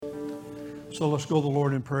So let's go to the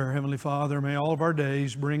Lord in prayer. Heavenly Father, may all of our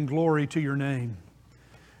days bring glory to your name.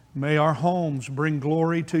 May our homes bring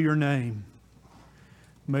glory to your name.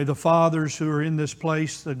 May the fathers who are in this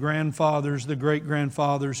place, the grandfathers, the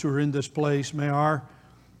great-grandfathers who are in this place, may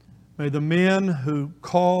the men who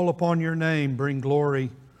call upon your name bring glory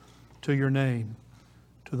to your name.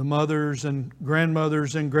 To the mothers and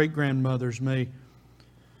grandmothers and great-grandmothers, may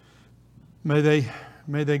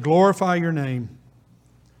they glorify your name.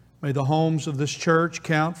 May the homes of this church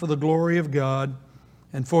count for the glory of God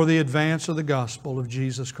and for the advance of the gospel of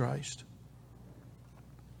Jesus Christ.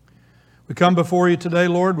 We come before you today,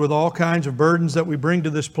 Lord, with all kinds of burdens that we bring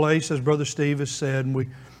to this place, as Brother Steve has said. And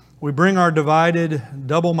we bring our divided,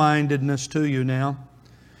 double-mindedness to you now.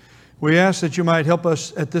 We ask that you might help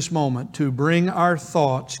us at this moment to bring our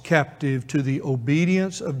thoughts captive to the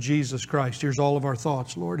obedience of Jesus Christ. Here's all of our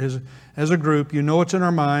thoughts, Lord. As a group, you know what's in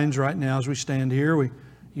our minds right now as we stand here.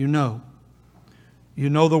 You know. You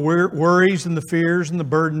know the worries and the fears and the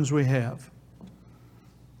burdens we have.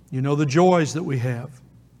 You know the joys that we have.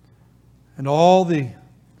 And all the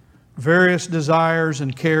various desires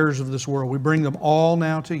and cares of this world. We bring them all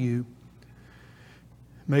now to you.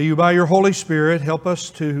 May you, by your Holy Spirit, help us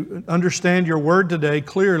to understand your word today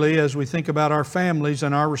clearly as we think about our families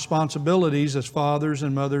and our responsibilities as fathers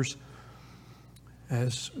and mothers,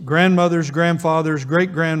 as grandmothers, grandfathers,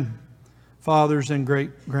 great-grandfathers, and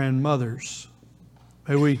great-grandmothers.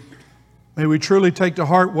 May we truly take to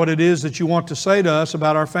heart what it is that you want to say to us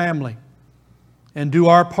about our family and do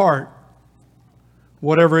our part,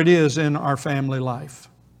 whatever it is in our family life.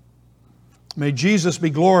 May Jesus be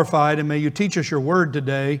glorified, and may you teach us your word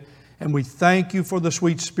today. And we thank you for the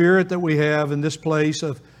sweet spirit that we have in this place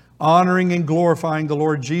of honoring and glorifying the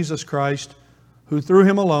Lord Jesus Christ, who through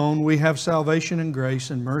Him alone we have salvation and grace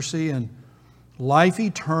and mercy and life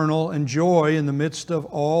eternal and joy in the midst of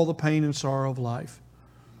all the pain and sorrow of life.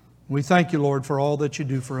 We thank you, Lord, for all that you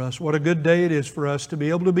do for us. What a good day it is for us to be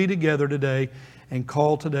able to be together today and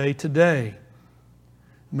call today.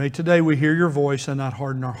 May today we hear your voice and not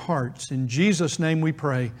harden our hearts. In Jesus' name we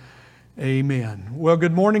pray. Amen. Well,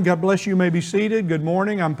 good morning. God bless you. You may be seated. Good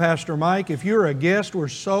morning. I'm Pastor Mike. If you're a guest, we're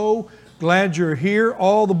so glad you're here.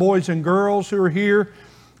 All the boys and girls who are here.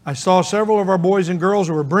 I saw several of our boys and girls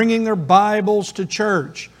who were bringing their Bibles to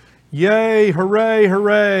church. Yay, hooray,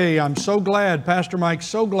 hooray. I'm so glad, Pastor Mike,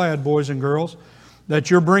 so glad, boys and girls, that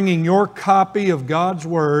you're bringing your copy of God's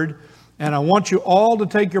Word. And I want you all to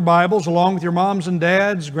take your Bibles along with your moms and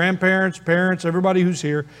dads, grandparents, parents, everybody who's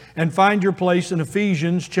here, and find your place in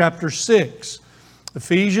Ephesians chapter 6.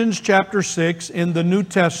 Ephesians chapter 6 in the New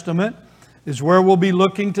Testament is where we'll be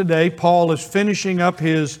looking today. Paul is finishing up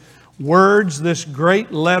his words, this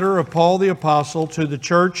great letter of Paul the Apostle to the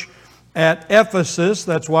church at Ephesus.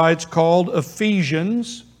 That's why it's called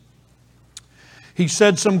Ephesians. He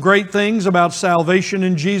said some great things about salvation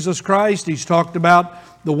in Jesus Christ. He's talked about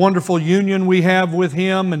the wonderful union we have with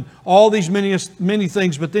Him and all these many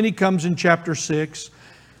things. But then he comes in chapter 6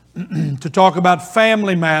 to talk about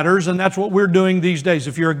family matters, and that's what we're doing these days.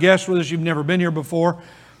 If you're a guest with us, you've never been here before,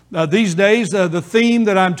 these days the theme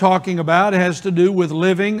that I'm talking about has to do with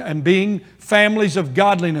living and being families of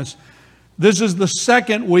godliness. This is the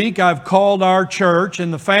second week I've called our church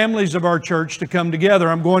and the families of our church to come together.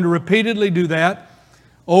 I'm going to repeatedly do that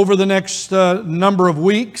over the next number of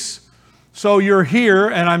weeks. So you're here,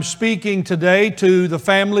 and I'm speaking today to the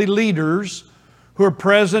family leaders who are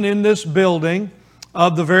present in this building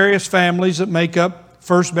of the various families that make up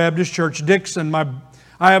First Baptist Church Dixon.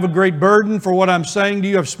 I have a great burden for what I'm saying to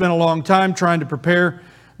you. I've spent a long time trying to prepare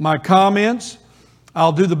my comments.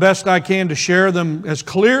 I'll do the best I can to share them as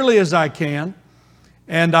clearly as I can.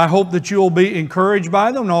 And I hope that you'll be encouraged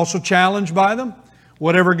by them and also challenged by them,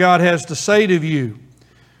 whatever God has to say to you.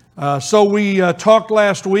 So we talked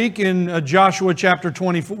last week in Joshua chapter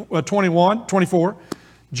 24.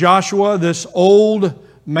 Joshua, this old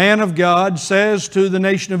man of God, says to the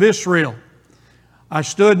nation of Israel, I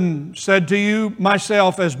stood and said to you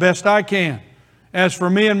myself as best I can, as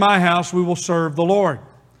for me and my house, we will serve the Lord.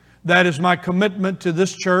 That is my commitment to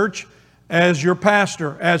this church as your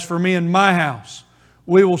pastor. As for me and my house,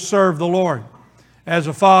 we will serve the Lord. As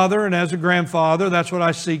a father and as a grandfather, that's what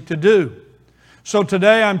I seek to do. So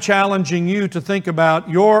today I'm challenging you to think about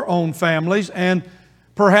your own families, and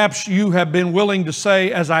perhaps you have been willing to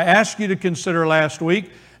say, as I asked you to consider last week,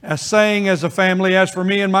 as saying as a family, as for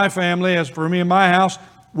me and my family, as for me and my house,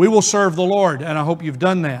 we will serve the Lord. And I hope you've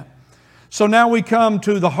done that. So now we come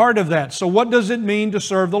to the heart of that. So what does it mean to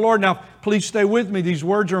serve the Lord? Now, please stay with me. These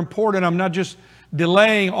words are important. I'm not just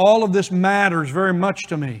delaying. All of this matters very much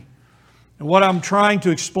to me and what I'm trying to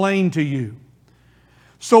explain to you.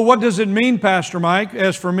 So what does it mean, Pastor Mike,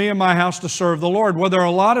 as for me and my house to serve the Lord? Well, there are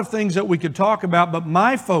a lot of things that we could talk about, but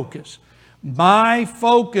my focus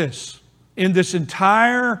in this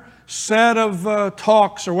entire set of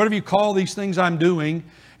talks, or whatever you call these things I'm doing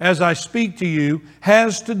as I speak to you,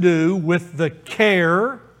 has to do with the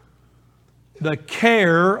care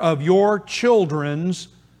of your children's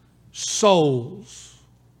souls.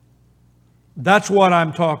 That's what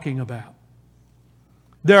I'm talking about.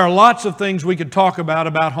 There are lots of things we could talk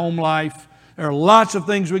about home life. There are lots of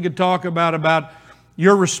things we could talk about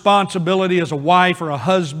your responsibility as a wife or a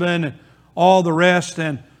husband and all the rest.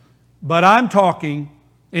 But I'm talking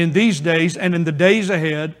in these days and in the days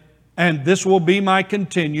ahead, and this will be my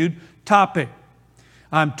continued topic.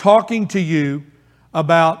 I'm talking to you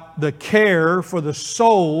about the care for the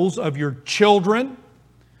souls of your children,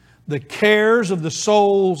 the cares of the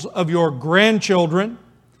souls of your grandchildren,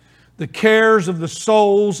 the cares of the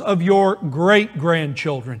souls of your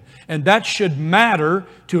great-grandchildren. And that should matter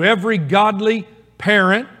to every godly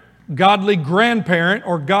parent, godly grandparent,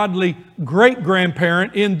 or godly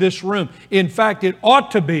great-grandparent in this room. In fact, it ought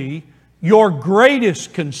to be your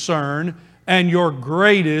greatest concern and your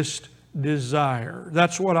greatest desire.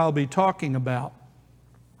 That's what I'll be talking about.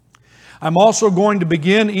 I'm also going to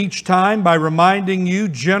begin each time by reminding you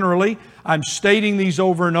generally, I'm stating these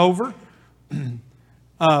over and over,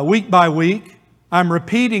 week by week. I'm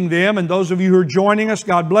repeating them, and those of you who are joining us,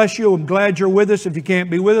 God bless you. I'm glad you're with us. If you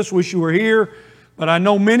can't be with us, wish you were here. But I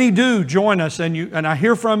know many do join us, and I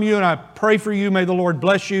hear from you, and I pray for you. May the Lord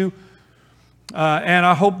bless you. And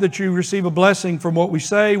I hope that you receive a blessing from what we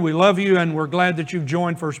say. We love you, and we're glad that you've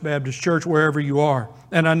joined First Baptist Church wherever you are.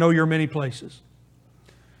 And I know you're many places.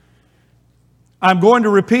 I'm going to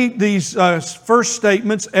repeat these first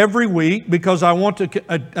statements every week because I want to,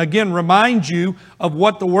 again, remind you of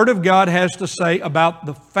what the Word of God has to say about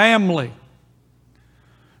the family.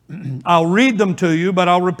 I'll read them to you, but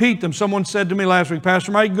I'll repeat them. Someone said to me last week,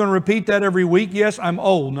 Pastor Mike, you're going to repeat that every week? Yes, I'm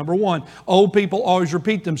old. Number one, old people always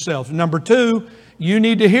repeat themselves. Number two, you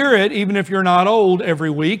need to hear it even if you're not old every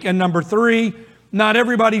week. And number three, not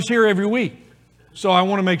everybody's here every week. So I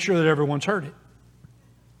want to make sure that everyone's heard it.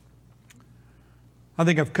 I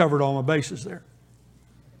think I've covered all my bases there.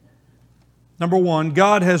 Number one,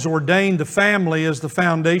 God has ordained the family as the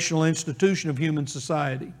foundational institution of human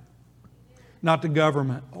society. Not the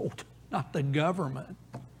government. Oh, not the government.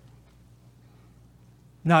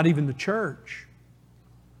 Not even the church.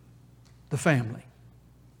 The family.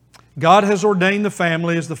 God has ordained the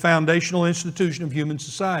family as the foundational institution of human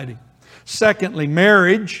society. Secondly,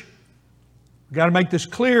 marriage. We've got to make this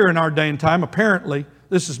clear in our day and time. Apparently,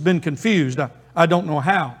 this has been confused. I don't know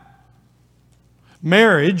how.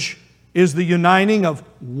 Marriage is the uniting of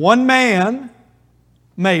one man,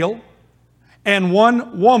 male, and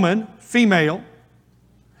one woman, female,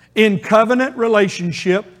 in covenant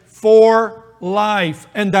relationship for life.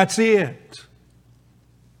 And that's it.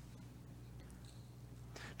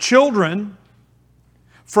 Children,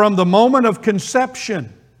 from the moment of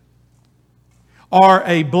conception, are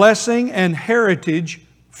a blessing and heritage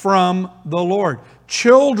from the Lord.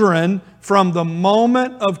 Children from the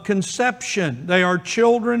moment of conception. They are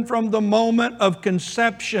children from the moment of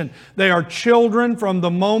conception. They are children from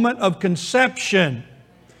the moment of conception.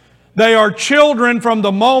 They are children from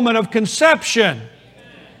the moment of conception.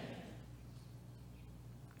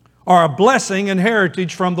 Are a blessing and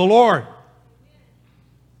heritage from the Lord.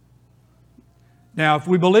 Now, if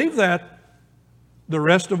we believe that, the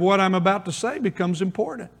rest of what I'm about to say becomes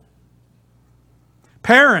important.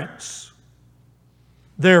 Parents,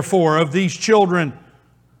 therefore, of these children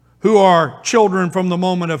who are children from the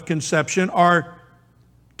moment of conception are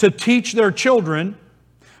to teach their children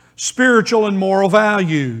spiritual and moral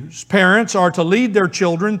values. Parents are to lead their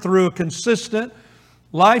children through a consistent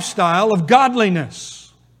lifestyle of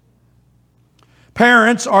godliness.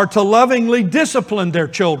 Parents are to lovingly discipline their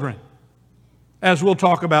children, as we'll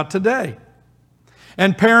talk about today.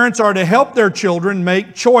 And parents are to help their children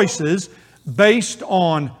make choices based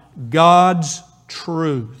on God's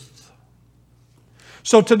truth.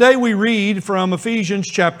 So today we read from Ephesians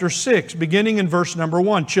chapter 6, beginning in verse number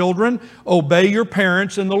 1. Children, obey your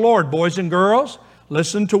parents in the Lord. Boys and girls,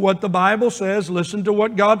 listen to what the Bible says. Listen to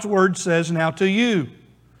what God's Word says now to you.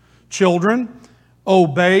 Children,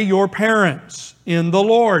 obey your parents in the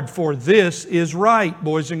Lord, for this is right.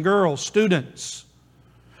 Boys and girls, students,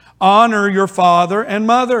 honor your father and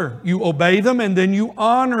mother. You obey them and then you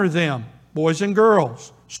honor them. Boys and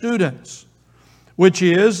girls, students, which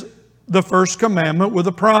is the first commandment with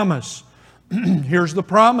a promise. Here's the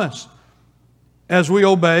promise. As we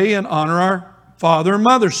obey and honor our father and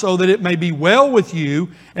mother, so that it may be well with you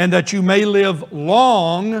and that you may live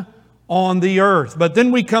long on the earth. But then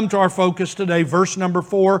we come to our focus today, verse number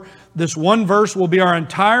 4. This one verse will be our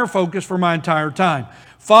entire focus for my entire time.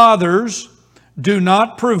 Fathers, do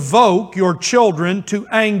not provoke your children to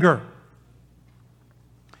anger,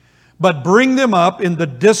 but bring them up in the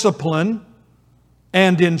discipline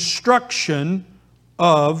and instruction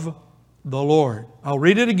of the Lord. I'll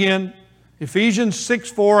read it again. Ephesians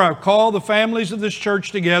 6:4, I call the families of this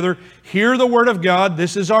church together. Hear the Word of God.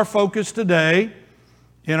 This is our focus today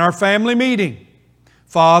in our family meeting.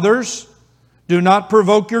 Fathers, do not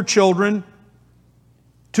provoke your children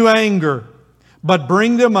to anger, but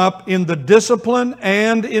bring them up in the discipline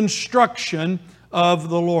and instruction of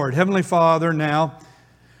the Lord. Heavenly Father, now,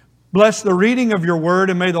 bless the reading of your Word,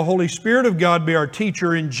 and may the Holy Spirit of God be our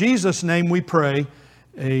teacher. In Jesus' name we pray.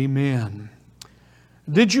 Amen.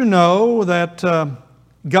 Did you know that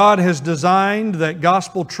God has designed that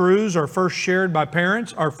gospel truths are first shared by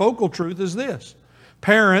parents? Our focal truth is this: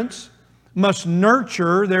 parents must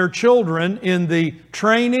nurture their children in the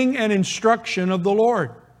training and instruction of the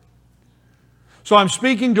Lord. So I'm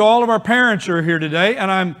speaking to all of our parents who are here today,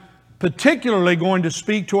 and I'm particularly going to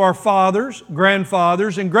speak to our fathers,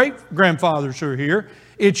 grandfathers, and great-grandfathers who are here.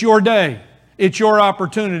 It's your day. It's your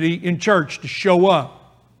opportunity in church to show up.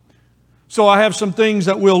 So I have some things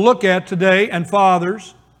that we'll look at today. And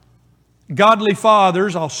fathers, godly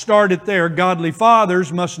fathers, I'll start it there. Godly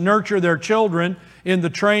fathers must nurture their children in the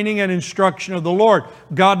training and instruction of the Lord.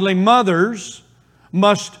 Godly mothers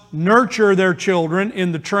must nurture their children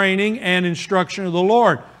in the training and instruction of the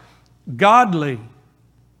Lord. Godly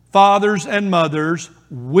fathers and mothers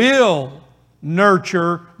will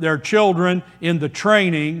nurture their children in the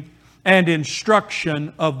training and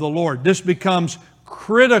instruction of the Lord. This becomes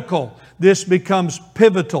critical. This becomes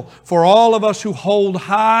pivotal for all of us who hold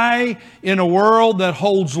high in a world that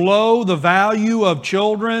holds low the value of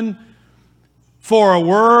children, for a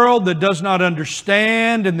world that does not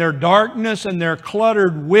understand in their darkness and their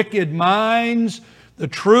cluttered, wicked minds the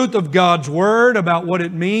truth of God's Word about what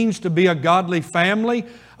it means to be a godly family.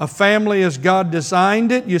 A family as God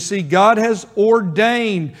designed it. You see, God has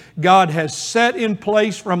ordained, God has set in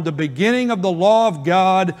place from the beginning of the law of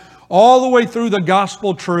God all the way through the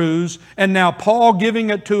gospel truths, and now Paul giving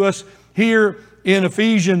it to us here in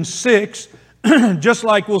Ephesians 6, just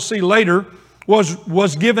like we'll see later,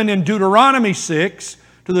 was given in Deuteronomy 6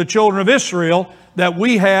 to the children of Israel, that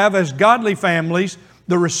we have as godly families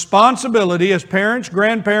the responsibility as parents,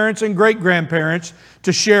 grandparents, and great-grandparents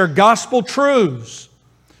to share gospel truths,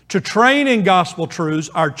 to train in gospel truths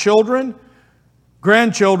our children,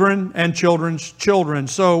 grandchildren, and children's children.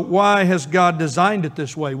 So why has God designed it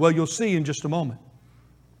this way? Well, you'll see in just a moment.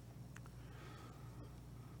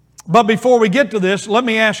 But before we get to this, let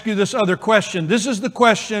me ask you this other question. This is the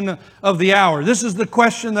question of the hour. This is the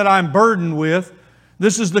question that I'm burdened with.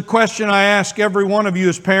 This is the question I ask every one of you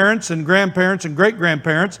as parents and grandparents and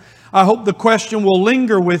great-grandparents. I hope the question will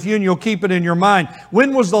linger with you and you'll keep it in your mind.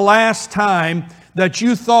 When was the last time that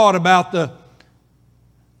you thought about the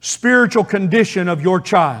spiritual condition of your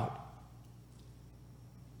child?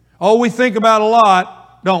 Oh, we think about a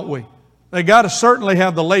lot, don't we? They got to certainly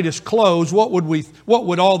have the latest clothes. What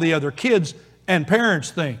would all the other kids and parents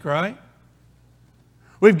think, right?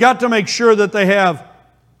 We've got to make sure that they have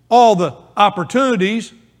all the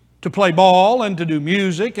opportunities to play ball and to do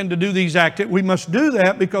music and to do these activities. We must do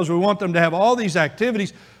that because we want them to have all these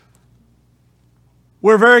activities.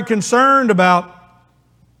 We're very concerned about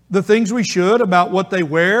the things we should, about what they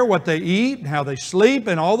wear, what they eat, how they sleep,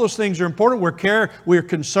 and all those things are important. We're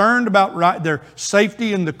concerned about their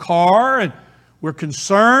safety in the car, and we're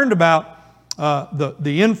concerned about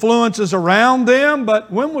the influences around them.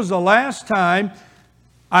 But when was the last time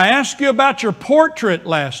I asked you about your portrait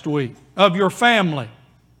last week of your family?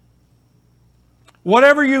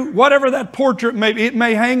 Whatever that portrait may be, it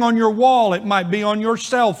may hang on your wall, it might be on your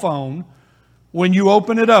cell phone. When you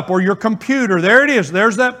open it up, or your computer, there it is.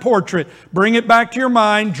 There's that portrait. Bring it back to your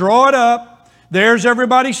mind. Draw it up. There's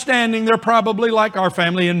everybody standing there, probably like our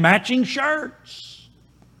family, in matching shirts.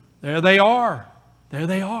 There they are. There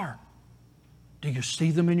they are. Do you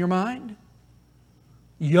see them in your mind?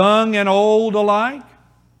 Young and old alike?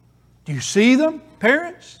 Do you see them,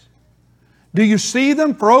 parents? Do you see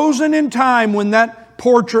them frozen in time when that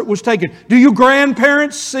portrait was taken? Do you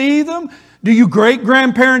grandparents see them? Do you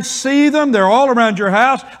great-grandparents see them? They're all around your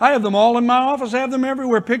house. I have them all in my office. I have them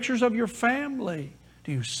everywhere. Pictures of your family.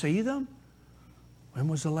 Do you see them? When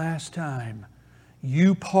was the last time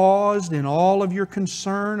you paused in all of your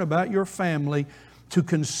concern about your family to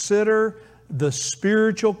consider the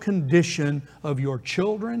spiritual condition of your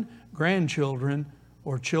children, grandchildren,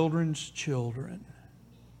 or children's children.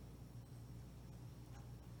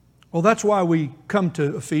 Well, that's why we come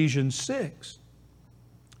to Ephesians 6.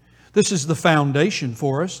 This is the foundation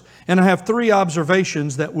for us. And I have 3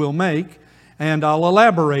 observations that we'll make, and I'll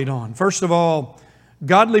elaborate on. First of all,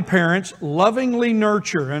 godly parents lovingly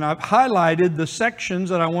nurture. And I've highlighted the sections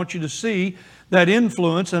that I want you to see that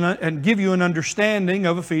influence and give you an understanding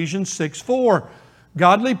of Ephesians 6:4.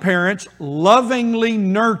 Godly parents lovingly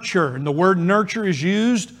nurture. And the word nurture is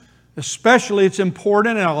used, especially it's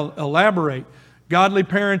important, and I'll elaborate. Godly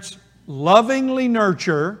parents lovingly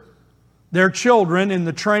nurture their children in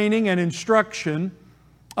the training and instruction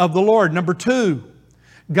of the Lord. Number 2,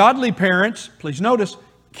 godly parents, please notice,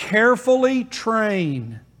 carefully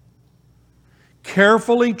train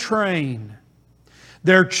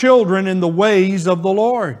their children in the ways of the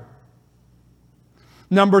Lord.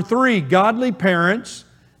 Number 3, godly parents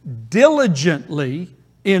diligently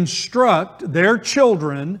instruct their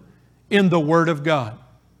children in the Word of God.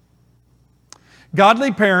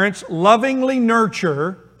 Godly parents lovingly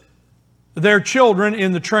nurture their children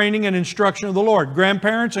in the training and instruction of the Lord.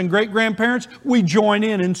 Grandparents and great-grandparents, we join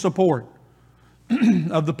in support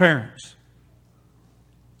of the parents.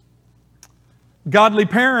 Godly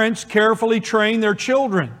parents carefully train their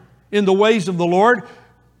children in the ways of the Lord.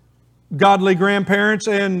 Godly grandparents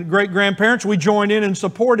and great-grandparents, we join in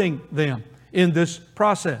supporting them in this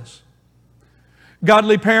process.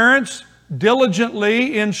 Godly parents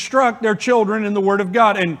diligently instruct their children in the Word of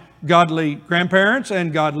God, and godly grandparents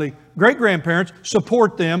and godly great-grandparents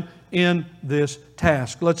support them in this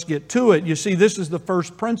task. Let's get to it. You see, this is the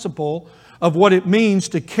first principle of what it means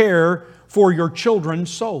to care for your children's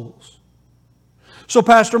souls. So,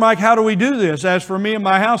 Pastor Mike, how do we do this? As for me and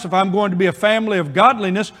my house, if I'm going to be a family of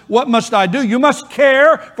godliness, what must I do? You must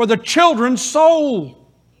care for the children's soul.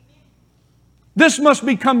 This must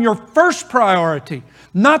become your first priority,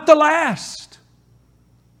 not the last.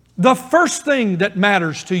 The first thing that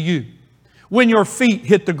matters to you when your feet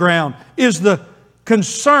hit the ground is the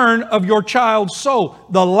concern of your child's soul.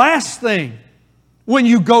 The last thing when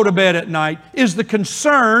you go to bed at night is the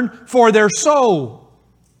concern for their soul.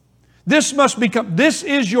 This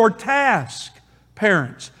is your task,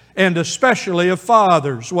 parents, and especially of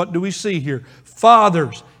fathers. What do we see here?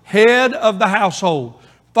 Fathers, head of the household.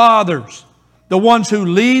 Fathers, the ones who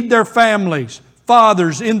lead their families.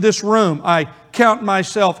 Fathers in this room, I count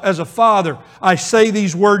myself as a father. I say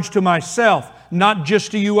these words to myself, not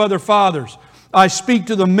just to you other fathers. I speak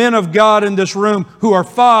to the men of God in this room who are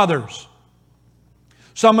fathers.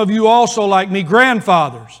 Some of you also, like me,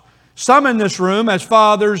 grandfathers. Some in this room as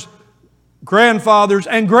fathers, grandfathers,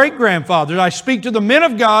 and great-grandfathers. I speak to the men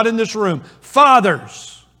of God in this room.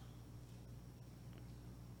 Fathers,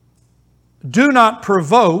 do not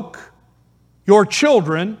provoke your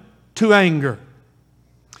children to anger.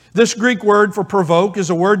 This Greek word for provoke is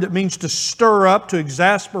a word that means to stir up, to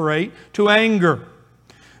exasperate, to anger,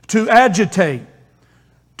 to agitate,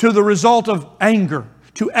 to the result of anger,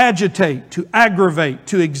 to agitate, to aggravate,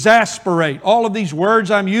 to exasperate. All of these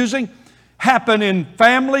words I'm using happen in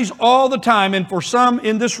families all the time, and for some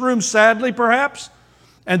in this room, sadly perhaps,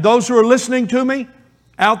 and those who are listening to me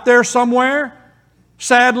out there somewhere,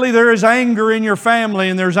 sadly there is anger in your family,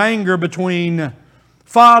 and there's anger between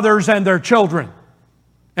fathers and their children.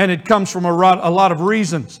 And it comes from a lot of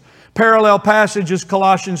reasons. Parallel passage is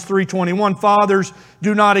Colossians 3:21. Fathers,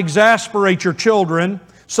 do not exasperate your children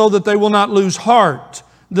so that they will not lose heart.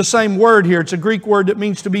 The same word here, it's a Greek word that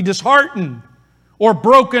means to be disheartened or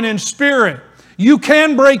broken in spirit. You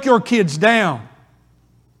can break your kids down.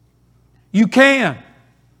 You can.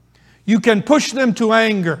 You can push them to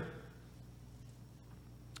anger.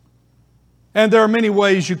 And there are many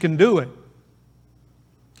ways you can do it.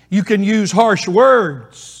 You can use harsh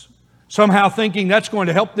words, somehow thinking that's going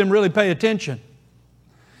to help them really pay attention.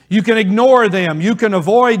 You can ignore them. You can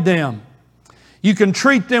avoid them. You can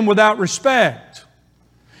treat them without respect.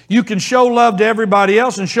 You can show love to everybody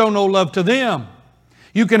else and show no love to them.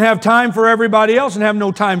 You can have time for everybody else and have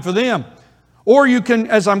no time for them. Or you can,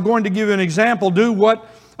 as I'm going to give you an example, do what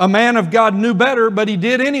a man of God knew better, but he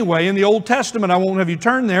did anyway. In the Old Testament, I won't have you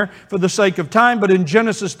turn there for the sake of time, but in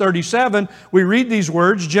Genesis 37, we read these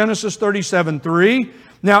words, Genesis 37:3.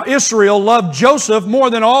 Now Israel loved Joseph more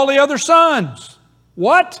than all the other sons.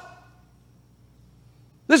 What?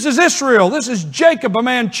 This is Israel. This is Jacob, a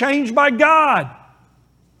man changed by God.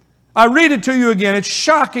 I read it to you again. It's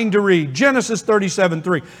shocking to read. Genesis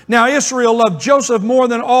 37:3. Now Israel loved Joseph more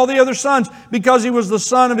than all the other sons because he was the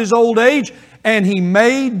son of his old age, and he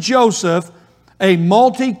made Joseph a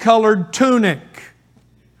multicolored tunic.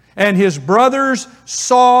 And his brothers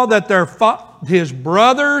saw that their his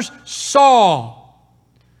brothers saw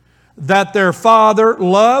that their father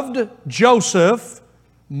loved Joseph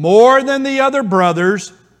more than the other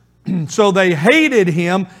brothers, so they hated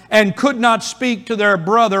him and could not speak to their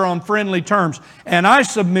brother on friendly terms. And I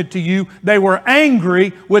submit to you, they were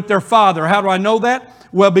angry with their father. How do I know that?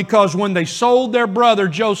 Well, because when they sold their brother,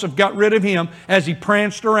 Joseph got rid of him as he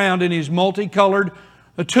pranced around in his multicolored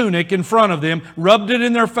tunic in front of them, rubbed it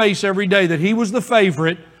in their face every day that he was the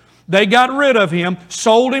favorite. They got rid of him,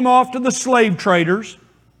 sold him off to the slave traders.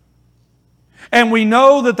 And we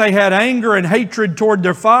know that they had anger and hatred toward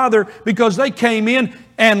their father because they came in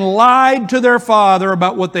and lied to their father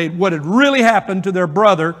about what had really happened to their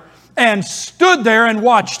brother and stood there and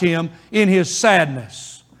watched him in his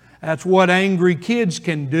sadness. That's what angry kids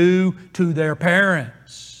can do to their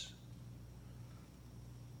parents.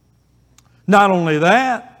 Not only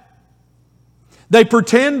that, they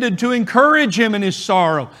pretended to encourage him in his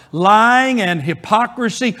sorrow. Lying and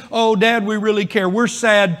hypocrisy. Oh, Dad, we really care. We're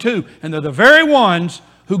sad too. And they're the very ones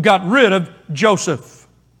who got rid of Joseph.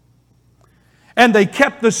 And they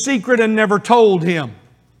kept the secret and never told him.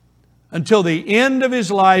 Until the end of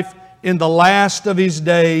his life, in the last of his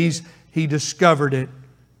days, he discovered it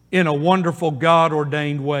in a wonderful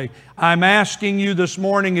God-ordained way. I'm asking you this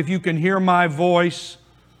morning, if you can hear my voice,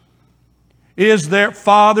 is there,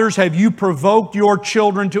 fathers, have you provoked your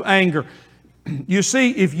children to anger? You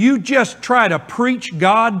see, if you just try to preach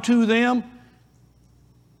God to them,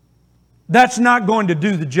 that's not going to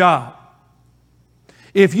do the job.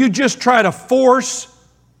 If you just try to force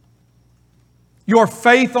your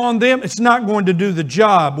faith on them, it's not going to do the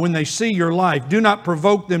job when they see your life. Do not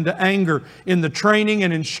provoke them to anger in the training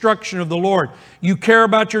and instruction of the Lord. You care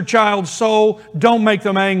about your child's soul, don't make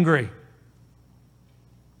them angry.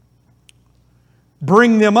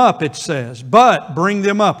 Bring them up, it says. But bring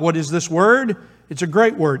them up. What is this word? It's a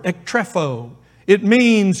great word, ektrepho. It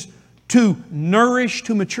means to nourish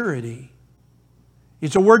to maturity.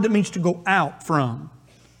 It's a word that means to go out from.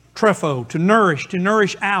 Trepho, to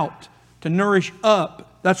nourish out, to nourish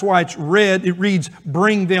up. That's why it reads,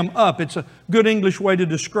 bring them up. It's a good English way to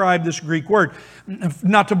describe this Greek word.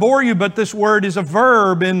 Not to bore you, but this word is a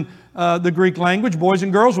verb in the Greek language. Boys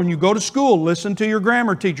and girls, when you go to school, listen to your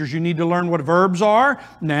grammar teachers. You need to learn what verbs are,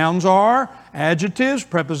 nouns are, adjectives,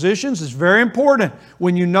 prepositions. It's very important.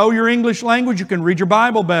 When you know your English language, you can read your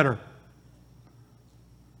Bible better.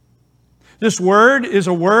 This word is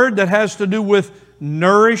a word that has to do with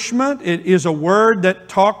nourishment. It is a word that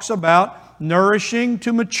talks about nourishing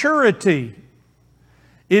to maturity.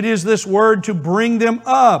 It is this word to bring them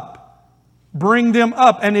up. Bring them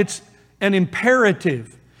up. And it's an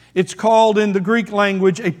imperative. It's called in the Greek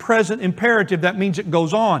language a present imperative. That means it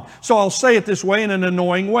goes on. So I'll say it this way in an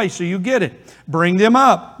annoying way so you get it. Bring them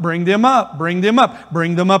up, bring them up, bring them up.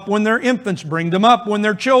 Bring them up when they're infants. Bring them up when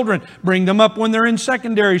they're children. Bring them up when they're in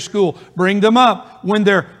secondary school. Bring them up when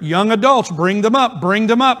they're young adults. Bring them up, bring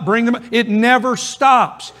them up, bring them up. It never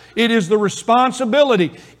stops. It is the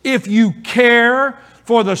responsibility. If you care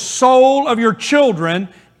for the soul of your children,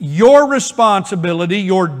 your responsibility,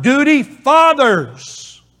 your duty, fathers,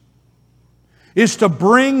 is to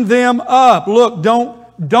bring them up. Look,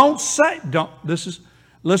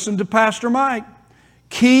 listen to Pastor Mike.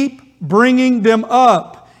 Keep bringing them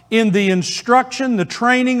up in the instruction, the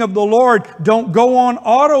training of the Lord. Don't go on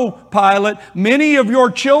autopilot. Many of your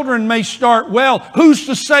children may start well. Who's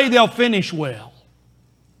to say they'll finish well?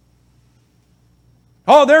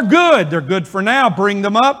 Oh, they're good. They're good for now. Bring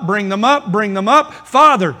them up, bring them up, bring them up.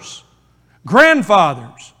 Fathers,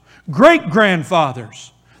 grandfathers,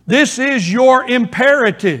 great-grandfathers, this is your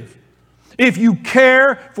imperative. If you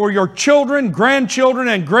care for your children, grandchildren,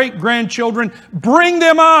 and great-grandchildren, bring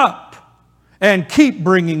them up and keep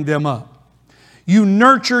bringing them up. You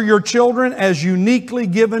nurture your children as uniquely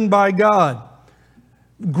given by God.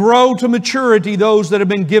 Grow to maturity those that have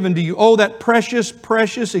been given to you. Oh, that precious,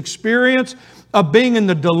 precious experience of being in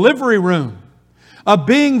the delivery room, of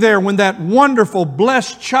being there when that wonderful,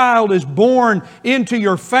 blessed child is born into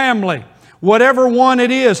your family. Whatever one it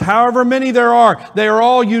is, however many there are, they are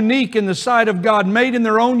all unique in the sight of God, made in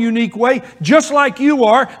their own unique way, just like you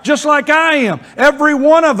are, just like I am. Every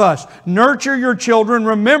one of us. Nurture your children,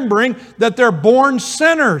 remembering that they're born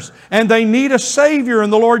sinners and they need a Savior in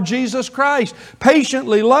the Lord Jesus Christ.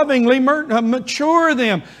 Patiently, lovingly mature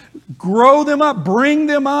them. Grow them up, bring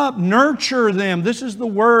them up, nurture them. This is the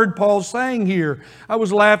word Paul's saying here. I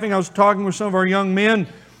was laughing, I was talking with some of our young men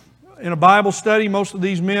in a Bible study. Most of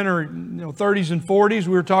these men are 30s and 40s.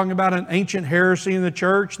 We were talking about an ancient heresy in the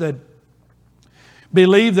church that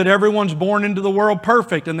believe that everyone's born into the world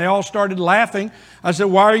perfect. And they all started laughing. I said,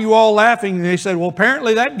 why are you all laughing? And they said, well,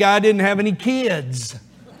 apparently that guy didn't have any kids.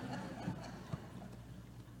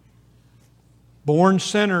 Born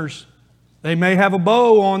sinners. They may have a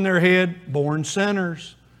bow on their head. Born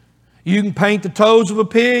sinners. You can paint the toes of a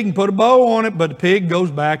pig and put a bow on it, but the pig goes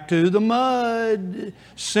back to the mud.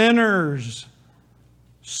 Sinners.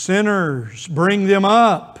 Sinners. Bring them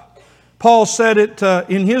up. Paul said it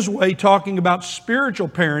in his way, talking about spiritual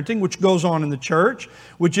parenting, which goes on in the church,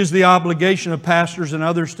 which is the obligation of pastors and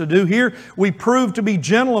others to do. Here, we prove to be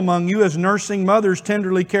gentle among you as nursing mothers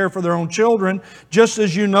tenderly care for their own children. Just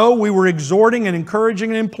as you know, we were exhorting and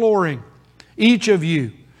encouraging and imploring each of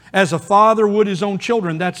you as a father would his own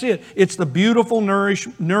children. That's it. It's the beautiful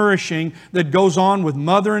nourishing that goes on with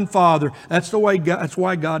mother and father. That's why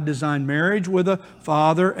God designed marriage with a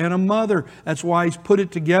father and a mother. That's why He's put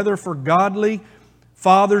it together for godly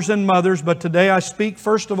fathers and mothers. But today I speak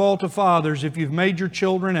first of all to fathers. If you've made your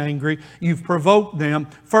children angry, you've provoked them,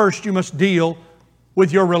 first you must deal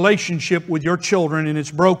with your relationship with your children and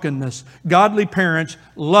its brokenness. Godly parents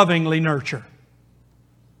lovingly nurture.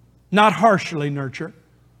 Not harshly nurture.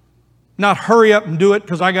 Not hurry up and do it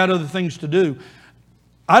because I got other things to do.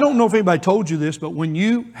 I don't know if anybody told you this, but when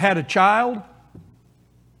you had a child,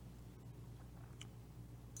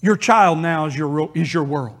 your child now is your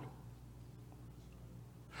world.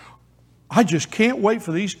 I just can't wait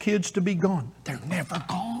for these kids to be gone. They're never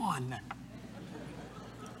gone.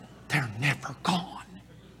 They're never gone.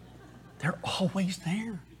 They're always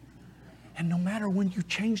there. And no matter when you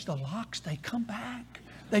change the locks, they come back.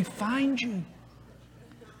 They find you.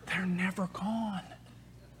 They're never gone.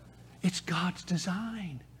 It's God's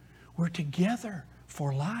design. We're together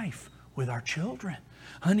for life with our children.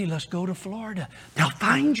 Honey, let's go to Florida. They'll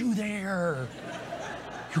find you there.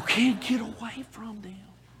 You can't get away from them.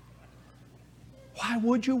 Why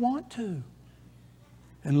would you want to?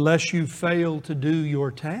 Unless you fail to do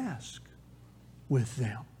your task with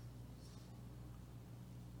them.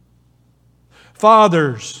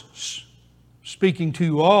 Fathers, speaking to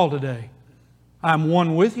you all today, I'm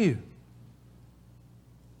one with you.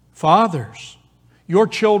 Fathers, your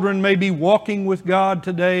children may be walking with God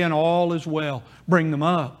today and all is well. Bring them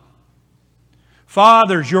up.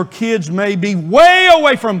 Fathers, your kids may be way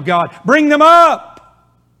away from God. Bring them up.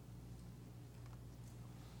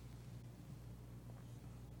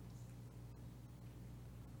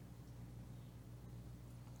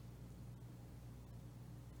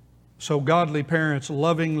 So godly parents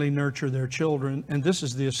lovingly nurture their children, and this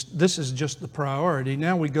is just the priority.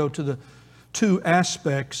 Now we go to the two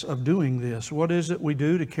aspects of doing this. What is it we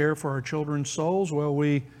do to care for our children's souls? Well,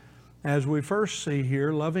 we, as we first see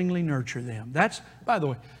here, lovingly nurture them. That's, by the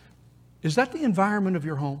way, is that the environment of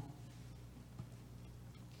your home?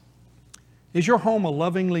 Is your home a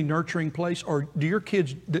lovingly nurturing place, or do your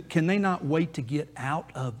kids, can they not wait to get out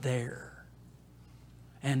of there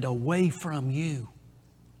and away from you?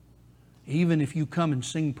 Even if you come and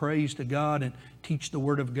sing praise to God and teach the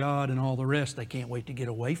Word of God and all the rest, they can't wait to get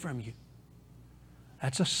away from you.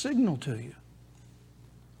 That's a signal to you.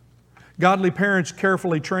 Godly parents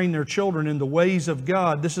carefully train their children in the ways of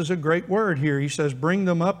God. This is a great word here. He says, bring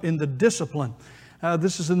them up in the discipline.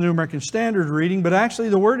 This is the New American Standard reading, but actually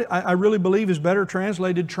the word I really believe is better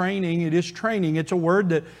translated training. It is training. It's a word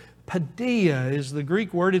that, paideia is the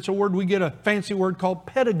Greek word. It's a word we get a fancy word called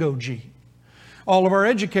pedagogy. All of our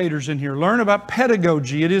educators in here learn about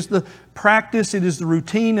pedagogy. It is the practice, it is the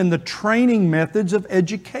routine and the training methods of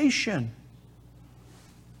education.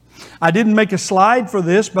 I didn't make a slide for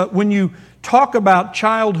this, but when you talk about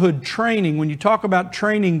childhood training, when you talk about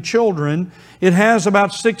training children, it has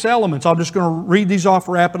about 6 elements. I'm just going to read these off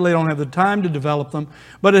rapidly. I don't have the time to develop them.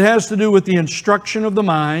 But it has to do with the instruction of the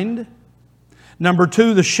mind. Number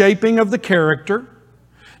 2, the shaping of the character.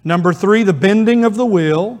 Number 3, the bending of the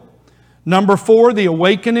will. Number 4, the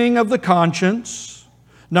awakening of the conscience.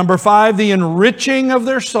 Number 5, the enriching of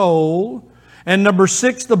their soul. And number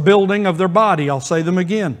 6, the building of their body. I'll say them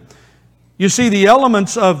again. You see, the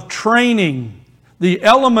elements of training, the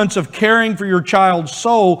elements of caring for your child's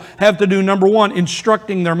soul have to do, number 1,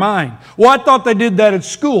 instructing their mind. Well, I thought they did that at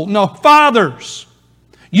school. No, fathers,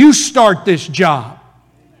 you start this job.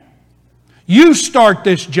 You start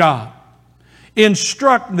this job.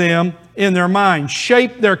 Instruct them in their mind.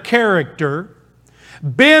 Shape their character.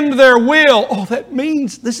 Bend their will. Oh, that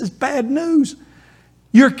means, this is bad news.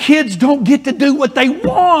 Your kids don't get to do what they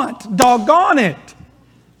want. Doggone it.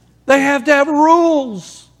 They have to have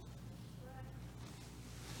rules.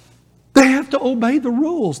 They have to obey the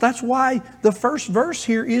rules. That's why the first verse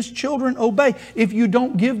here is children obey. If you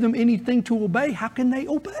don't give them anything to obey, how can they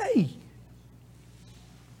obey?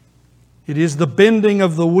 It is the bending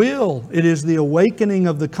of the will. It is the awakening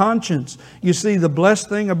of the conscience. You see, the blessed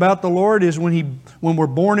thing about the Lord is when we're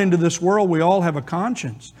born into this world, we all have a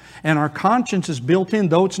conscience. And our conscience is built in,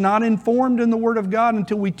 though it's not informed in the Word of God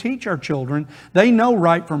until we teach our children. They know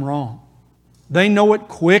right from wrong. They know it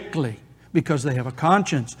quickly because they have a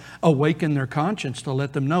conscience. Awaken their conscience to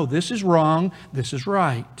let them know this is wrong, this is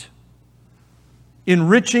right.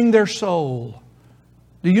 Enriching their soul.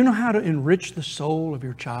 Do you know how to enrich the soul of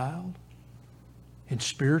your child? In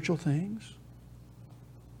spiritual things.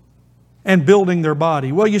 And building their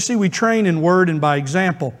body. Well, you see, we train in word and by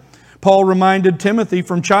example. Paul reminded Timothy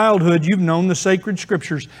from childhood, you've known the sacred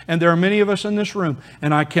Scriptures. And there are many of us in this room,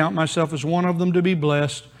 and I count myself as one of them to be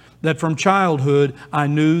blessed, that from childhood I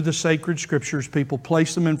knew the sacred Scriptures. People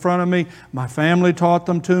placed them in front of me. My family taught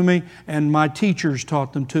them to me, and my teachers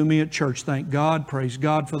taught them to me at church. Thank God, praise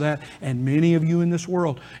God for that. And many of you in this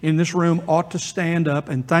world, in this room, ought to stand up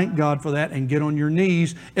and thank God for that and get on your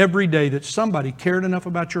knees every day that somebody cared enough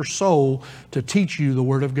about your soul to teach you the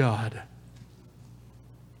Word of God.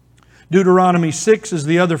 Deuteronomy 6 is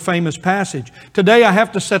the other famous passage. Today I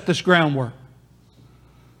have to set this groundwork.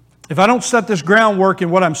 If I don't set this groundwork in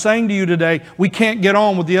what I'm saying to you today, we can't get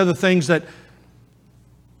on with the other things of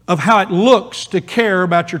how it looks to care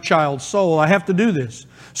about your child's soul. I have to do this.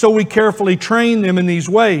 So we carefully train them in these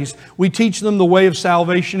ways. We teach them the way of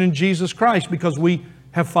salvation in Jesus Christ because we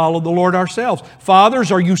have followed the Lord ourselves. Fathers,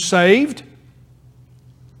 are you saved?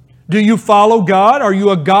 Do you follow God? Are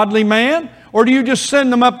you a godly man? Or do you just send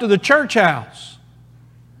them up to the church house?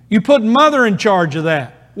 You put mother in charge of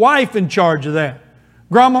that, wife in charge of that.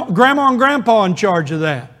 Grandma and Grandpa in charge of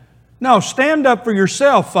that. No, stand up for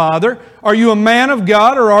yourself, Father. Are you a man of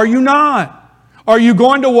God or are you not? Are you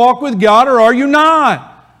going to walk with God or are you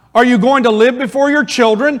not? Are you going to live before your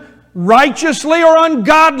children righteously or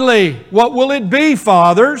ungodly? What will it be,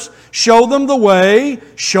 fathers? Show them the way.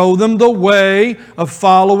 Show them the way of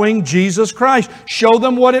following Jesus Christ. Show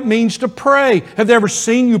them what it means to pray. Have they ever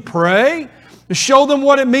seen you pray? Show them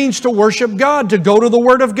what it means to worship God, to go to the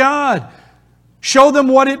Word of God. Show them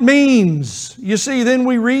what it means. You see, then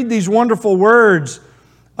we read these wonderful words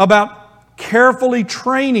about carefully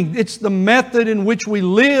training. It's the method in which we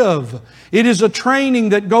live. It is a training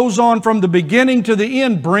that goes on from the beginning to the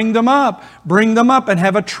end. Bring them up and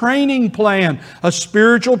have a training plan, a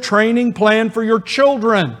spiritual training plan for your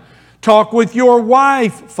children. Talk with your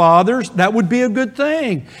wife, fathers. That would be a good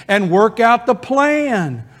thing. And work out the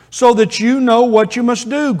plan, so that you know what you must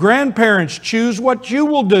do. Grandparents, choose what you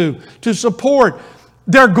will do to support.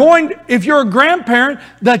 If you're a grandparent,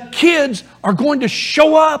 the kids are going to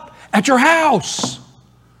show up at your house.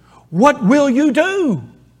 What will you do?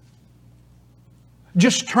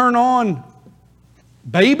 Just turn on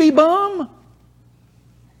Baby Bum?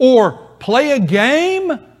 Or play a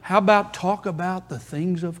game? How about talk about the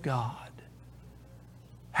things of God?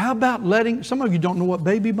 How about some of you don't know what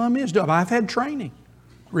Baby Bum is. I've had training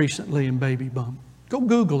recently in Baby Bum. Go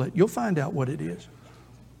Google it. You'll find out what it is.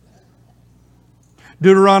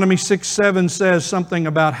 Deuteronomy 6:7 says something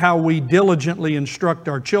about how we diligently instruct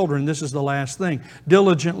our children. This is the last thing.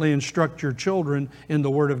 Diligently instruct your children in the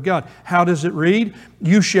Word of God. How does it read?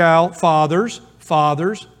 You shall, fathers.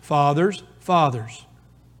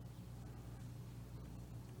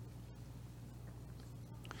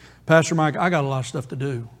 Pastor Mike, I got a lot of stuff to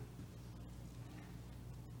do.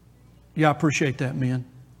 Yeah, I appreciate that, men.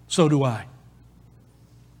 So do I.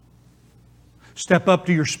 Step up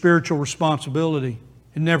to your spiritual responsibility.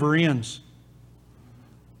 It never ends.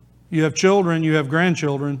 You have children, you have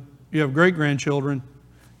grandchildren, you have great-grandchildren.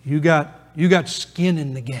 You got skin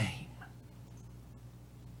in the game.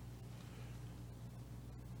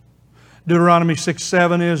 Deuteronomy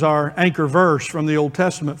 6:7 is our anchor verse from the Old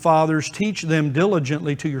Testament. Fathers, teach them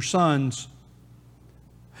diligently to your sons,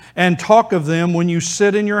 and talk of them when you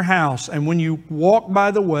sit in your house, and when you walk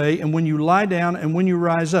by the way, and when you lie down, and when you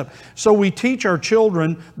rise up. So we teach our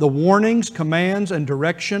children the warnings, commands, and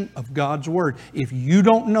direction of God's Word. If you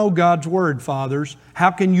don't know God's Word, fathers,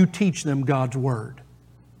 how can you teach them God's Word?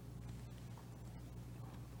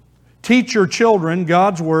 Teach your children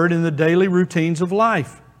God's Word in the daily routines of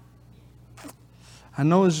life. I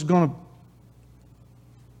know this is I'm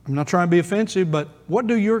not trying to be offensive, but what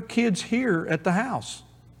do your kids hear at the house?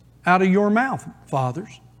 Out of your mouth,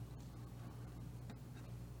 fathers.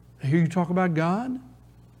 They hear you talk about God.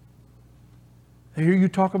 They hear you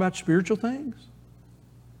talk about spiritual things.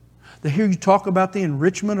 They hear you talk about the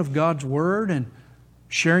enrichment of God's Word and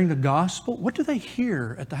sharing the gospel. What do they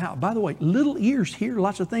hear at the house? By the way, little ears hear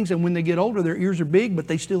lots of things, and when they get older, their ears are big, but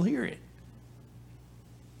they still hear it.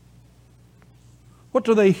 What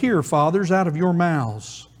do they hear, fathers, out of your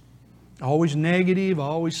mouths? Always negative,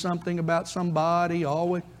 always something about somebody,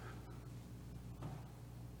 always.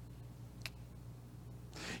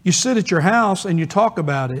 You sit at your house and you talk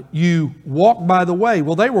about it. You walk by the way.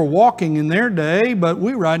 Well, they were walking in their day, but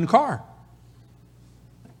we ride in a car.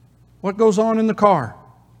 What goes on in the car?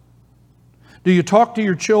 Do you talk to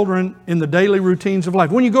your children in the daily routines of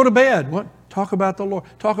life? When you go to bed, what? Talk about the Lord.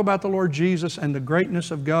 Talk about the Lord Jesus and the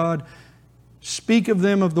greatness of God. Speak of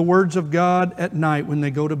them, of the words of God at night when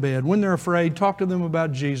they go to bed. When they're afraid, talk to them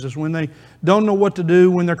about Jesus. When they don't know what to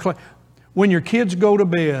do, when your kids go to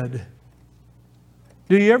bed,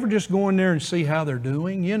 do you ever just go in there and see how they're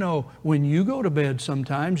doing? You know, when you go to bed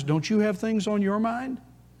sometimes, don't you have things on your mind?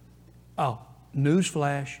 Oh,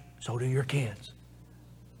 newsflash, so do your kids.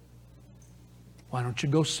 Why don't you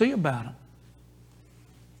go see about them?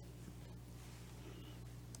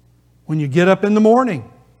 When you get up in the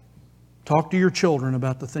morning, talk to your children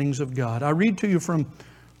about the things of God. I read to you from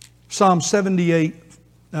Psalm 78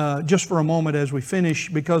 just for a moment as we finish,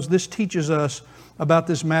 because this teaches us about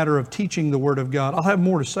this matter of teaching the Word of God. I'll have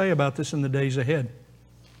more to say about this in the days ahead.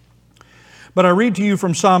 But I read to you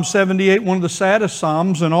from Psalm 78, one of the saddest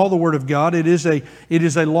psalms in all the Word of God. It is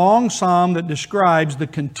a long psalm that describes the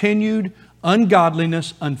continued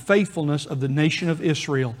ungodliness, unfaithfulness of the nation of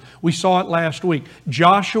Israel. We saw it last week.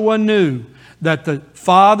 Joshua knew that the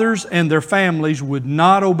fathers and their families would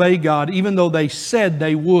not obey God, even though they said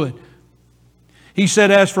they would. He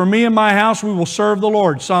said, "As for me and my house, we will serve the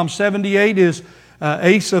Lord." Psalm 78 is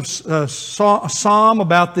a psalm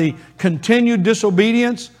about the continued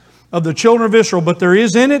disobedience of the children of Israel. But there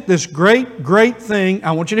is in it this great, great thing.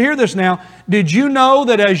 I want you to hear this now. Did you know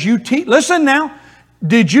that as you teach... Listen now.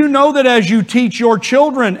 Did you know that as you teach your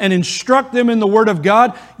children and instruct them in the Word of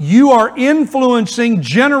God, you are influencing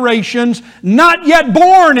generations not yet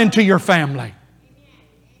born into your family?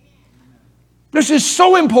 This is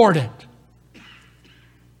so important.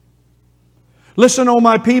 Listen, O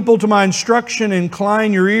my people, to my instruction.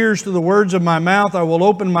 Incline your ears to the words of my mouth. I will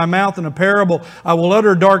open my mouth in a parable. I will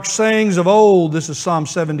utter dark sayings of old. This is Psalm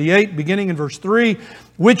 78, beginning in verse 3,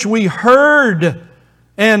 which we heard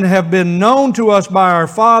and have been known to us by our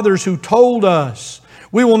fathers who told us.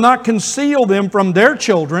 We will not conceal them from their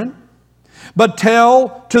children, but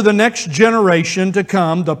tell to the next generation to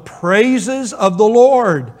come the praises of the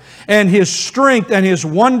Lord and His strength and His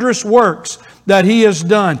wondrous works that He has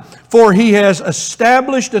done. For He has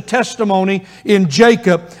established a testimony in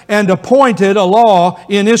Jacob and appointed a law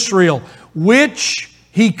in Israel, which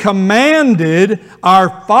He commanded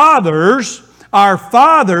our fathers.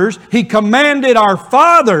 He commanded our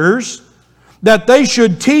fathers that they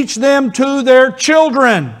should teach them to their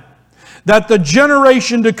children, that the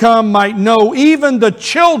generation to come might know, even the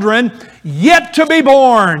children yet to be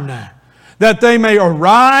born, that they may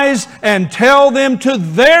arise and tell them to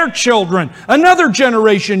their children, another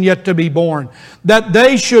generation yet to be born, that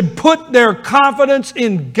they should put their confidence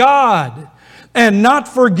in God and not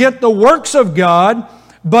forget the works of God,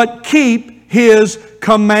 but keep His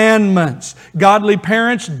commandments. Godly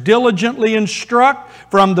parents diligently instruct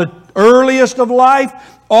from the earliest of life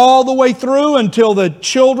all the way through until the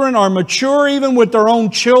children are mature, even with their own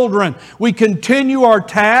children. We continue our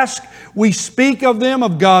task. We speak of them,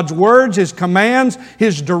 of God's words, His commands,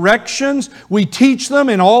 His directions. We teach them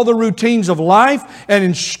in all the routines of life and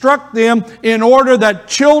instruct them in order that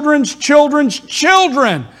children's children's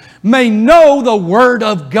children may know the Word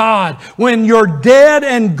of God. When you're dead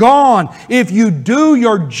and gone, if you do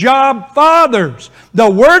your job, fathers, the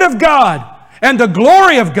Word of God and the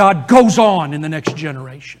glory of God goes on in the next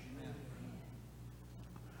generation.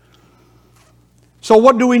 So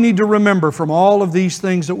what do we need to remember from all of these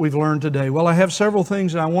things that we've learned today? Well, I have several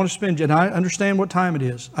things that I want to spend, and I understand what time it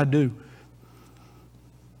is. I do.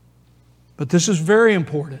 But this is very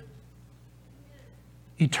important.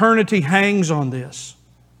 Eternity hangs on this.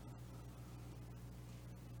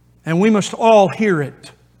 And we must all hear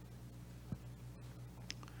it.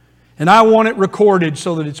 And I want it recorded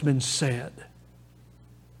so that it's been said.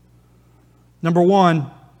 Number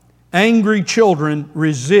one, angry children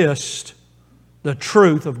resist the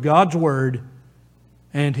truth of God's Word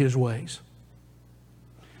and His ways.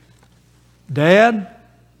 Dad,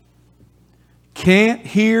 can't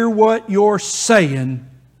hear what you're saying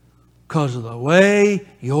because of the way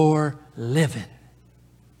you're living.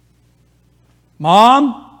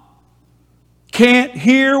 Mom, can't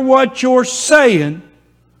hear what you're saying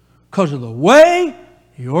because of the way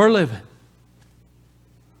you're living.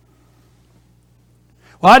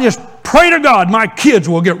 Well, I just pray to God my kids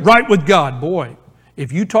will get right with God. Boy,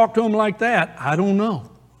 if you talk to them like that, I don't know.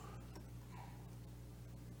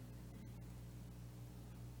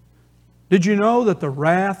 Did you know that the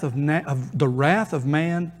wrath of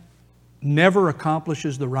man never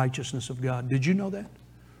accomplishes the righteousness of God? Did you know that?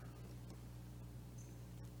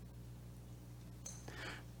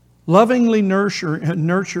 Lovingly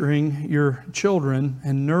nurturing your children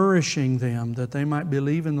and nourishing them that they might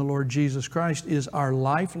believe in the Lord Jesus Christ is our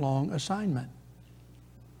lifelong assignment.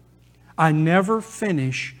 I never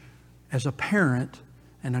finish as a parent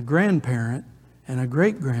and a grandparent and a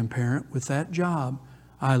great-grandparent with that job.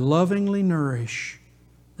 I lovingly nourish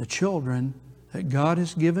the children that God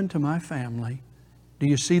has given to my family. Do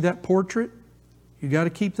you see that portrait? You got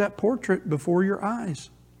to keep that portrait before your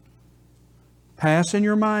eyes. Pass in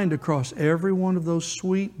your mind across every one of those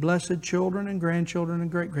sweet, blessed children and grandchildren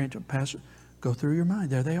and great-grandchildren. Go through your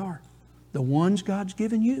mind. There they are. The ones God's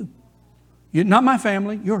given you. Not my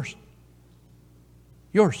family, yours.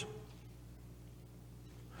 Yours.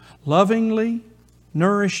 Lovingly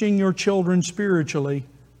nourishing your children spiritually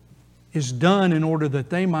is done in order that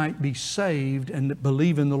they might be saved and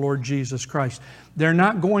believe in the Lord Jesus Christ. They're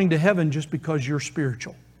not going to heaven just because you're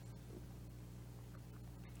spiritual.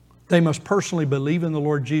 They must personally believe in the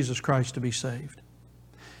Lord Jesus Christ to be saved.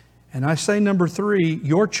 And I say number 3,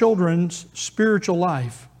 your children's spiritual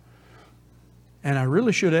life, and I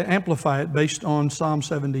really should amplify it based on Psalm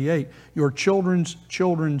 78, your children's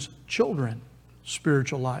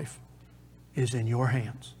spiritual life is in your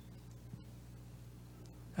hands.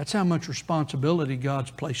 That's how much responsibility God's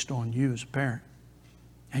placed on you as a parent.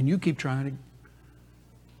 And you keep trying to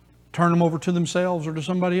turn them over to themselves or to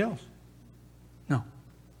somebody else. No.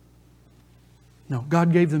 No,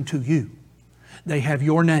 God gave them to you. They have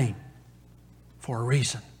your name for a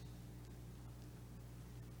reason.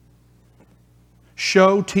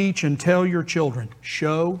 Show, teach, and tell your children.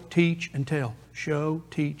 Show, teach, and tell. Show,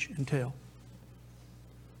 teach, and tell.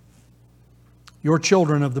 Your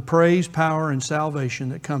children of the praise, power, and salvation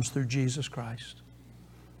that comes through Jesus Christ.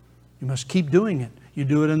 You must keep doing it. You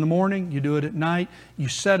do it in the morning, you do it at night. You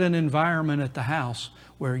set an environment at the house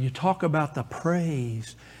where you talk about the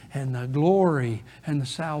praise and the glory and the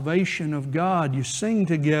salvation of God. You sing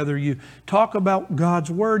together. You talk about God's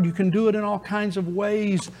Word. You can do it in all kinds of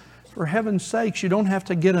ways. For heaven's sakes, you don't have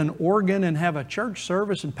to get an organ and have a church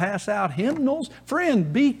service and pass out hymnals.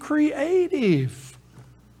 Friend, be creative.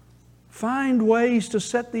 Find ways to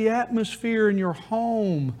set the atmosphere in your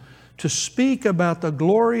home, to speak about the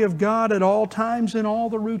glory of God at all times in all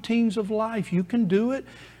the routines of life. You can do it.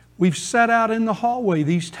 We've set out in the hallway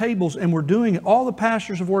these tables and we're doing it. All the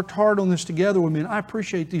pastors have worked hard on this together with me, and I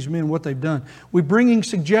appreciate these men, what they've done. We're bringing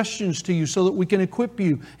suggestions to you so that we can equip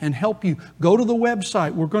you and help you. Go to the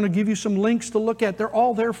website. We're going to give you some links to look at. They're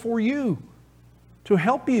all there for you to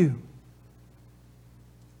help you.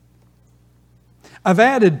 I've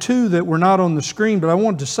added 2 that were not on the screen, but I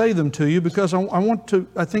wanted to say them to you because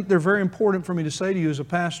I think they're very important for me to say to you as a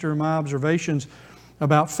pastor, my observations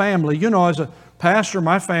about family. You know, as a pastor,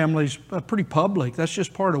 my family's pretty public. That's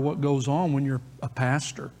just part of what goes on when you're a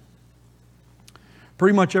pastor.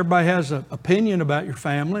 Pretty much everybody has an opinion about your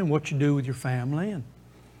family and what you do with your family and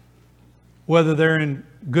whether they're in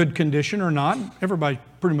good condition or not. Everybody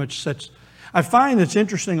pretty much sets. I find it's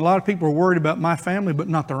interesting, a lot of people are worried about my family but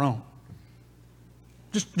not their own.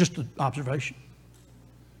 Just an observation.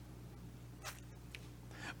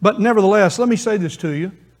 But nevertheless, let me say this to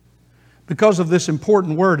you. Because of this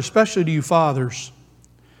important word, especially to you fathers,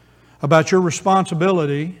 about your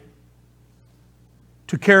responsibility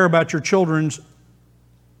to care about your children's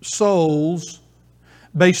souls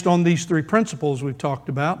based on these 3 principles we've talked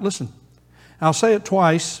about. Listen, I'll say it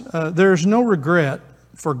twice. There's no regret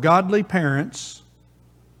for godly parents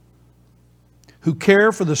who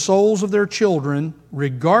care for the souls of their children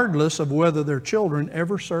regardless of whether their children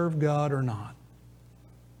ever serve God or not.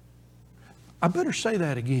 I better say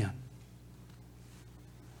that again.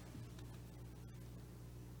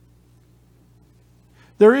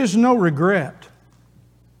 There is no regret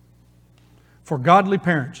for godly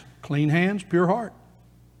parents, clean hands, pure heart.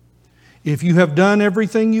 If you have done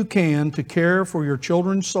everything you can to care for your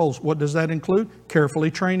children's souls, what does that include?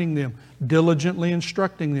 Carefully training them, diligently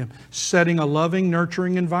instructing them, setting a loving,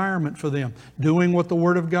 nurturing environment for them, doing what the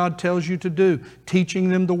Word of God tells you to do, teaching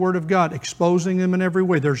them the Word of God, exposing them in every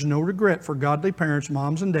way. There's no regret for godly parents,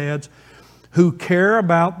 moms and dads, who care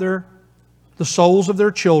about the souls of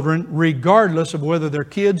their children, regardless of whether their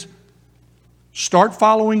kids start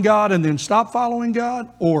following God and then stop following God,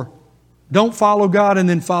 or don't follow God and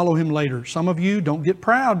then follow Him later. Some of you don't get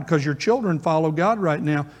proud because your children follow God right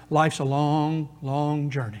now. Life's a long, long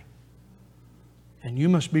journey. And you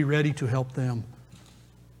must be ready to help them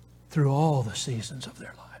through all the seasons of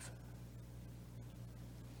their life.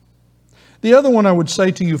 The other one I would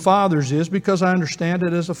say to you fathers is, because I understand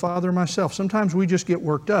it as a father myself, sometimes we just get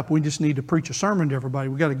worked up. We just need to preach a sermon to everybody.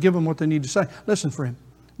 We've got to give them what they need to say. Listen, friend.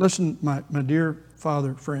 Listen, my dear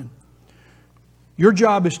father friend. Your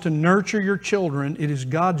job is to nurture your children. It is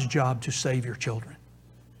God's job to save your children.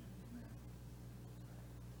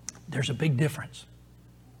 There's a big difference.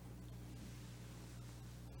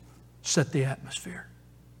 Set the atmosphere.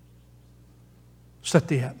 Set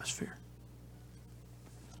the atmosphere.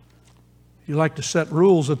 If you like to set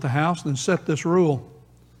rules at the house, then set this rule.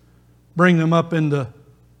 Bring them up in the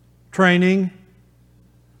training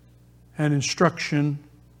and instruction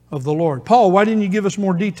of the Lord. Paul, why didn't you give us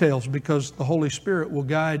more details? Because the Holy Spirit will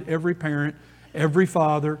guide every parent, every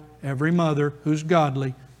father, every mother who's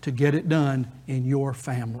godly to get it done in your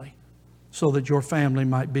family, so that your family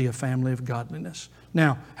might be a family of godliness.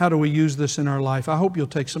 Now, how do we use this in our life? I hope you'll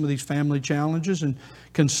take some of these family challenges and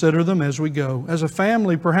consider them as we go. As a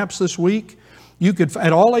family, perhaps this week, you could,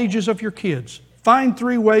 at all ages of your kids, find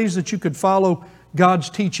 3 ways that you could follow God's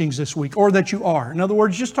teachings this week, or that you are. In other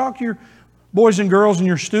words, just talk to your boys and girls and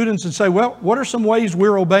your students and say, well, what are some ways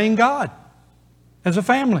we're obeying God as a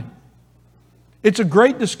family? It's a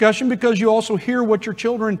great discussion because you also hear what your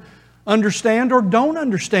children understand or don't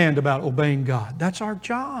understand about obeying God. That's our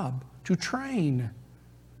job, to train.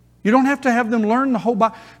 You don't have to have them learn the whole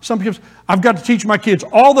Bible. Some people say, I've got to teach my kids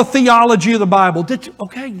all the theology of the Bible.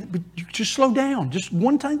 Okay, but you just slow down. Just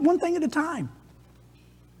one thing at a time.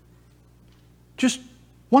 Just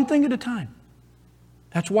one thing at a time.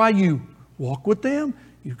 That's why you walk with them,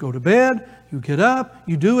 you go to bed, you get up,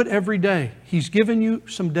 you do it every day. He's given you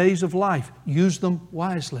some days of life. Use them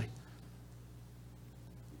wisely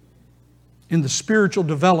in the spiritual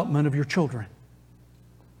development of your children.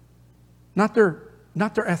 Not their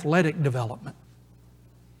athletic development.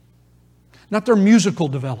 Not their musical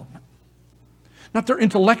development. Not their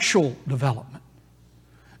intellectual development.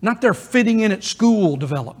 Not their fitting in at school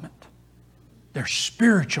development. Their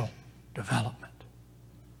spiritual development.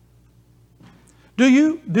 Do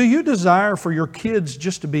you desire for your kids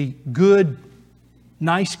just to be good,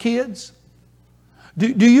 nice kids?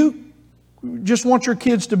 Do you just want your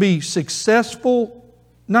kids to be successful,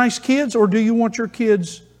 nice kids? Or do you want your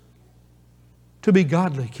kids to be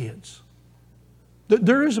godly kids?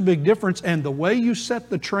 There is a big difference, and the way you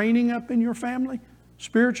set the training up in your family,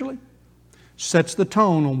 spiritually, sets the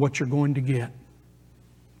tone on what you're going to get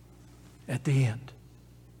at the end.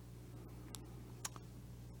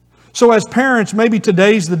 So as parents, maybe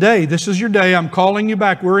today's the day. This is your day. I'm calling you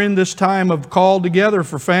back. We're in this time of call together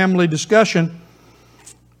for family discussion.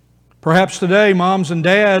 Perhaps today, moms and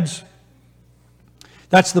dads,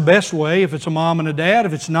 that's the best way if it's a mom and a dad.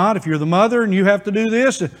 If it's not, if you're the mother and you have to do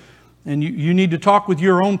this and you need to talk with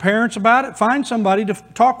your own parents about it, find somebody to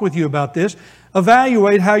talk with you about this.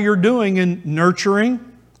 Evaluate how you're doing in nurturing,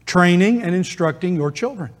 training, and instructing your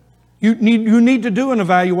children. You need to do an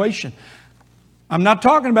evaluation. I'm not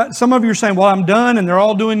talking about, some of you are saying, well, I'm done and they're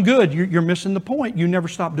all doing good. You're missing the point. You never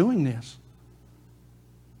stop doing this.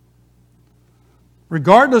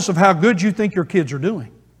 Regardless of how good you think your kids are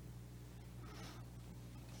doing.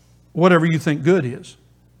 Whatever you think good is.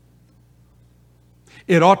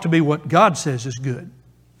 It ought to be what God says is good.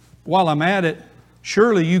 While I'm at it,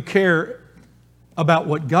 surely you care about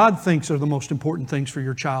what God thinks are the most important things for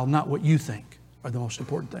your child, not what you think are the most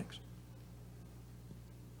important things.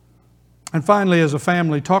 And finally, as a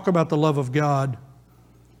family, talk about the love of God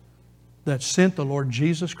that sent the Lord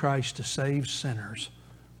Jesus Christ to save sinners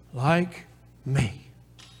like me.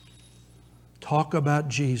 Talk about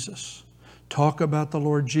Jesus. Talk about the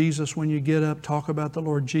Lord Jesus when you get up. Talk about the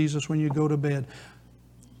Lord Jesus when you go to bed.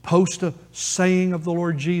 Post a saying of the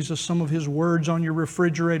Lord Jesus, some of His words on your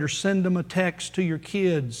refrigerator. Send them a text to your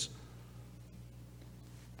kids.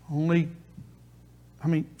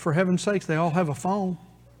 For heaven's sakes, they all have a phone.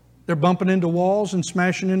 They're bumping into walls and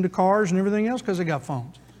smashing into cars and everything else because they got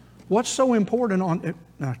phones. What's so important on it?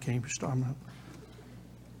 No, I can't even start.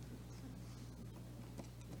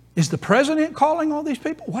 Is the president calling all these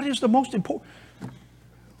people? What is the most important?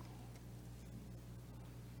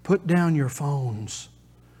 Put down your phones.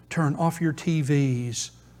 Turn off your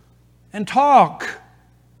TVs and talk.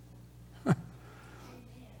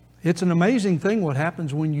 It's an amazing thing what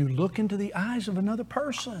happens when you look into the eyes of another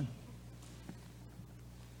person.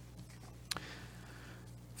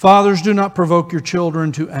 Fathers, do not provoke your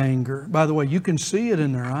children to anger. By the way, you can see it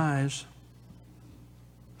in their eyes.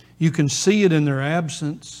 You can see it in their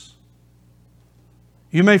absence.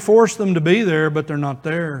 You may force them to be there, but they're not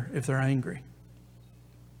there if they're angry.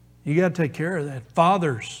 You got to take care of that.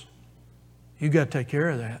 Fathers, you got to take care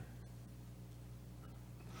of that.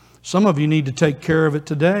 Some of you need to take care of it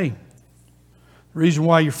today. The reason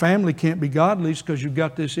why your family can't be godly is because you've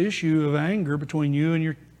got this issue of anger between you and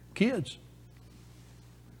your kids.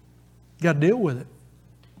 You got to deal with it.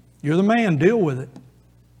 You're the man, deal with it.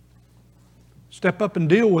 Step up and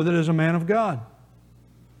deal with it as a man of God.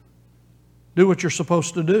 Do what you're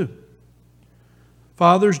supposed to do.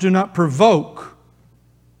 Fathers, do not provoke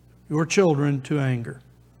your children to anger.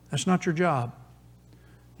 That's not your job.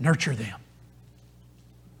 Nurture them.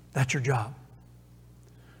 That's your job.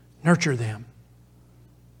 Nurture them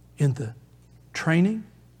in the training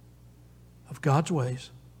of God's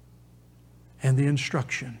ways and the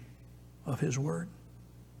instruction of His Word.